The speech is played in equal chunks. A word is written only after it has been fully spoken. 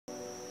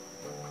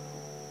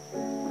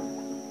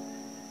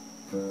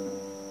Streets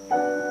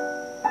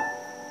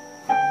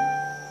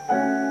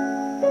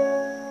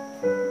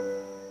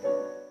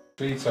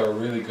are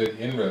really good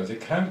inroads.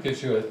 It kind of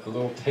gives you a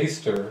little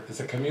taster.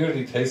 It's a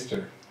community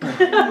taster. What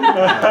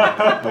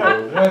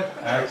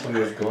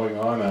actually is going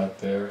on out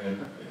there,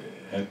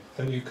 and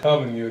then you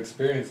come and you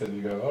experience it and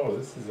you go, oh,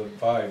 this is a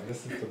vibe.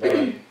 This is the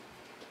vibe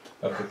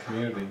of the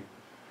community.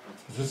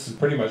 This is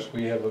pretty much,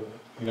 we have a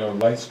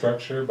light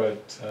structure,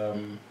 but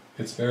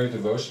it's very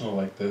devotional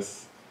like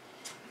this.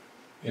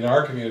 In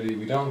our community,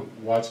 we don't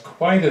watch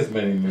quite as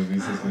many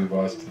movies as we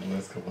watched in the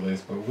last couple of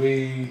days, but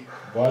we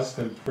watch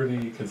them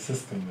pretty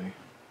consistently.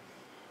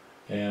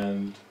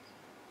 And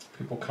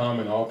people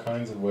come in all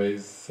kinds of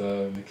ways.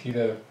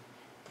 Nikita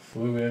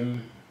flew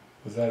in,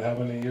 was that how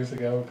many years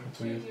ago?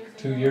 2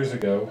 years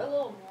ago. A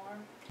little more.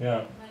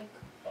 Yeah.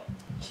 Like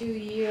 2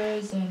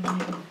 years and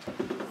maybe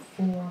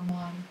 4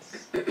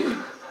 months.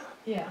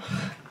 Yeah.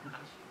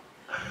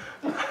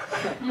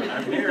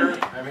 I'm here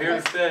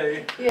to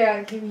stay. Yeah,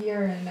 I came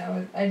here and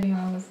I knew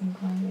I wasn't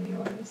going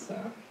anywhere, so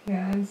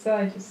yeah, and so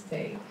I just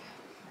stayed.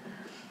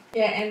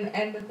 Yeah,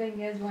 and the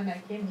thing is, when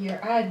I came here,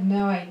 I had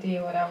no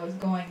idea what I was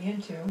going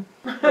into.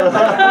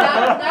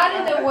 not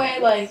in the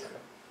way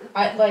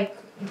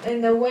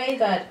in the way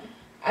that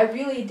I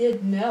really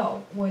did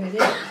know what it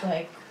is.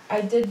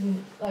 I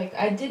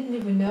didn't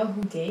even know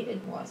who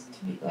David was,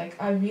 to be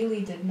I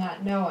really did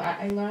not know.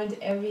 I learned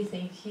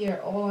everything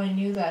here. All I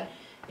knew that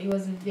it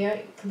was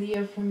very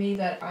clear for me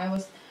that I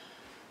was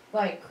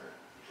I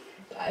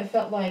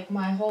felt like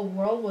my whole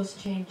world was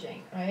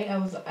changing, right? I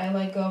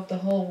let go of the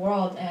whole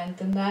world, and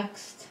the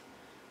next,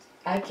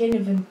 I can't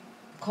even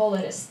call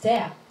it a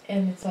step,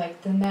 and it's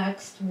like the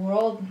next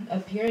world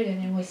appeared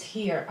and it was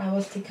here. I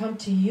was to come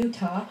to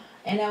Utah,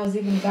 and I was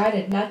even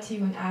guided not to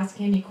even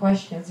ask any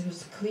questions. It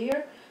was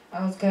clear.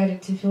 I was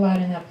guided to fill out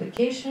an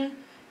application.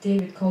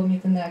 David called me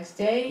the next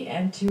day,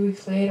 and 2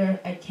 weeks later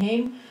I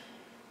came.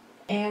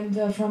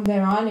 And from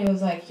there on, it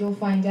was like, you'll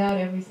find out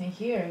everything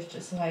here. It's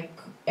just like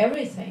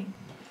everything.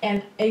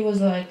 And it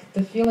was like,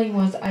 the feeling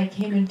was I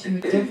came into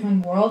a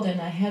different world and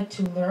I had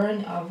to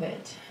learn of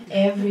it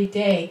every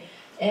day.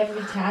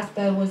 Every task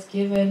that was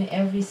given,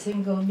 every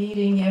single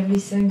meeting, every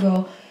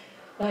single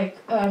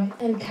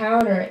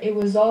encounter, it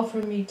was all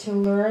for me to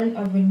learn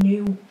of a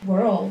new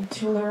world,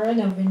 to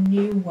learn of a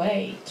new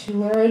way, to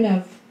learn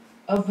of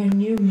a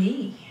new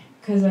me.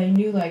 Because I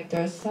knew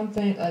there's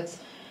something that's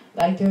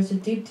there's a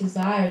deep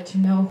desire to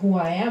know who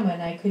I am, and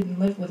I couldn't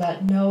live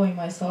without knowing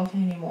myself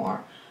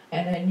anymore.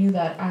 And I knew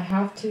that I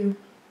have to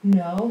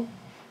know,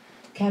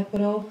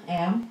 capital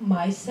M,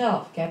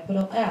 myself,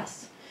 capital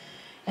S.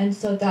 And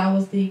so that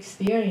was the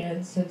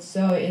experience. And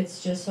so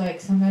it's just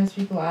sometimes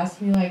people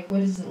ask me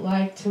what is it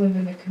like to live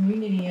in the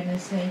community? And I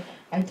say,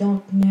 I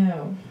don't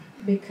know.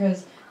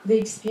 Because the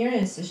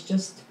experience is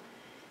just,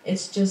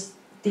 it's just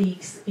the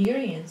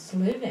experience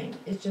living.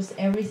 It's just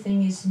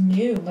everything is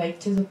new,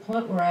 to the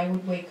point where I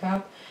would wake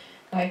up,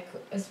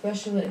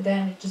 especially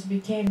then it just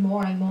became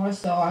more and more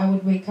so. I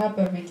would wake up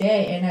every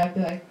day and I'd be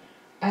like,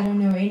 I don't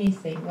know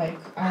anything. I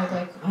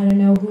don't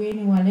know who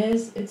anyone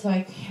is. It's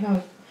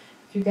if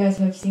you guys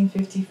have seen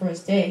 50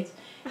 First Dates,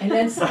 and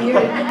then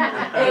Spirit,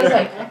 it was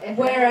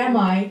where am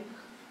I?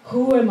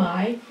 Who am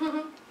I?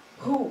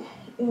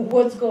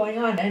 What's going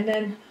on? And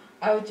then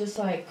I would just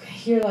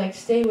hear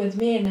stay with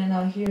me, and then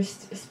I'll hear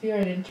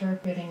Spirit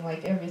interpreting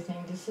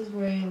everything. This is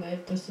where you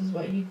live. This is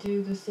what you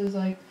do. This is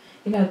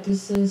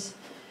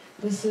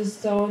this is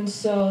so and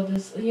so.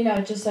 This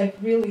just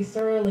really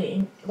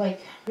thoroughly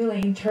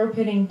really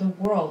interpreting the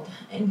world,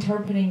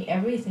 interpreting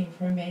everything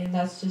for me, and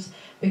that's just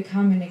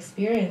become an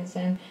experience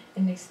and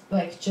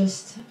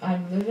just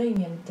I'm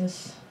living in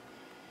this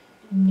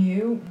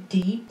new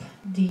deep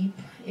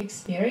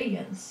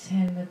experience,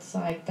 and it's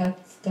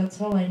that's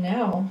all I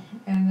know.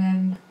 And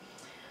then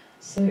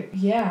so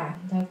yeah,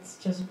 that's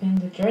just been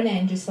the journey,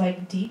 and just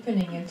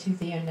deepening into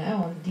the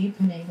unknown,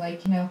 deepening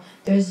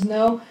there's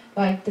no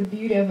the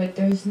beauty of it,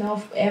 there's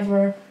no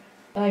ever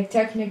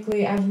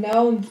technically I've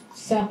known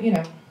some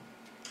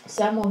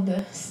some of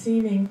the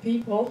seeming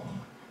people,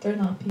 they're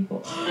not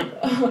people,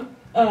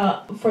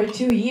 for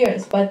 2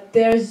 years, but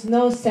there's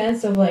no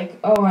sense of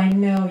oh, I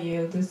know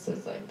you, this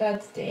is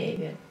that's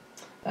David,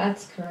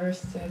 that's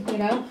Kirsten,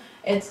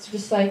 it's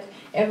just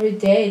every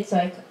day it's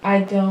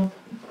I don't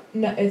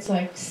know, it's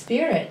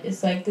spirit,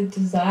 it's the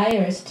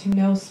desire is to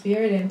know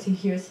spirit and to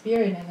hear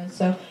spirit, and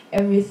so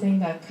everything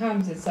that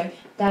comes, it's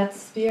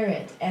that's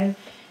spirit, and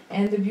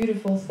the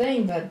beautiful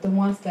thing that the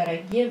ones that I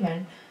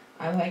given,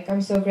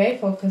 I'm so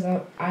grateful, because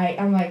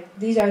I'm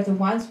these are the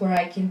ones where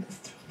I can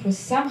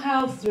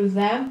somehow through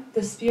them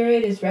the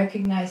spirit is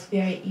recognized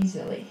very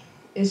easily.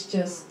 It's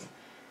just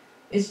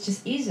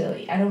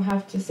easily. I don't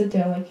have to sit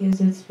there is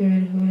it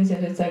spirit, who is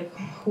it? It's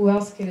who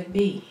else could it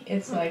be?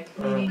 It's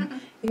meaning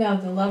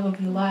the love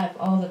of your life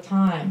all the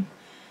time,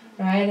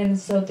 right? And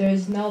so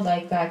there's no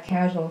that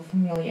casual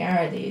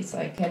familiarity. It's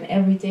and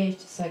every day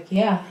it's just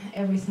yeah,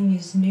 everything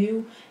is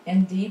new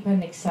and deep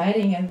and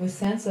exciting, and with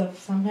sense of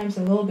sometimes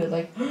a little bit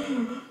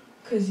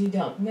because you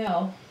don't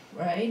know,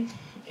 right?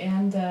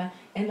 And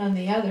on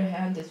the other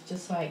hand, it's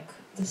just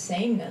the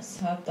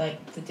sameness of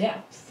like the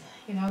depth,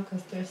 you know,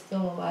 because there's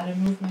still a lot of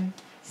movement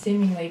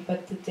seemingly,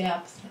 but the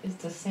depth is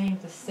the same,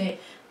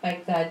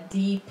 like that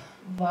deep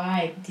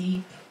vibe,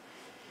 deep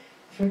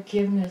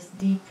forgiveness,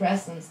 deep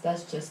presence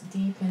that just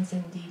deepens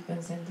and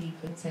deepens and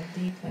deepens and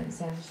deepens.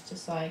 And it's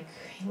just like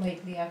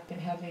lately I've been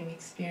having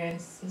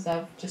experiences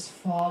of just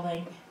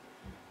falling,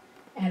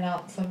 and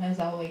sometimes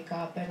I'll wake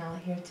up and I'll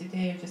hear,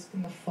 today you're just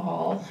gonna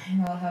fall,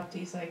 and I'll have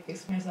these like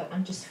experiences that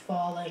I'm just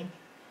falling,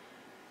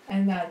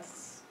 and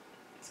it's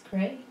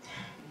great.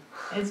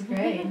 It's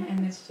great,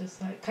 and it's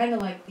just like kind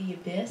of like the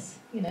abyss,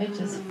 you know,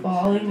 just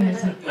falling, and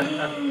it's like,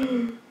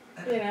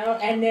 you know,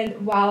 and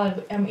then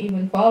while I'm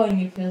even falling,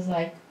 it feels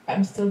like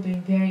I'm still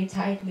being very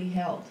tightly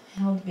held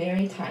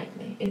very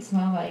tightly. It's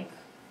not like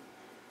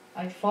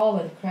I fall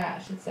and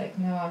crash. It's like,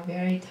 no, I'm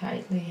very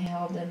tightly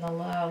held in the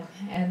love,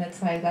 and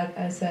it's like that.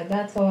 I said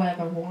that's all I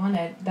ever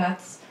wanted.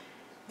 That's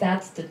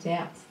the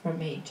depth for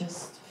me.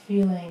 Just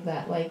feeling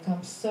that like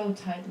I'm so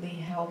tightly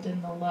held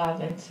in the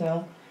love, and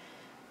so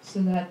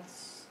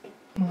that's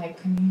my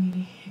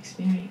community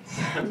experience.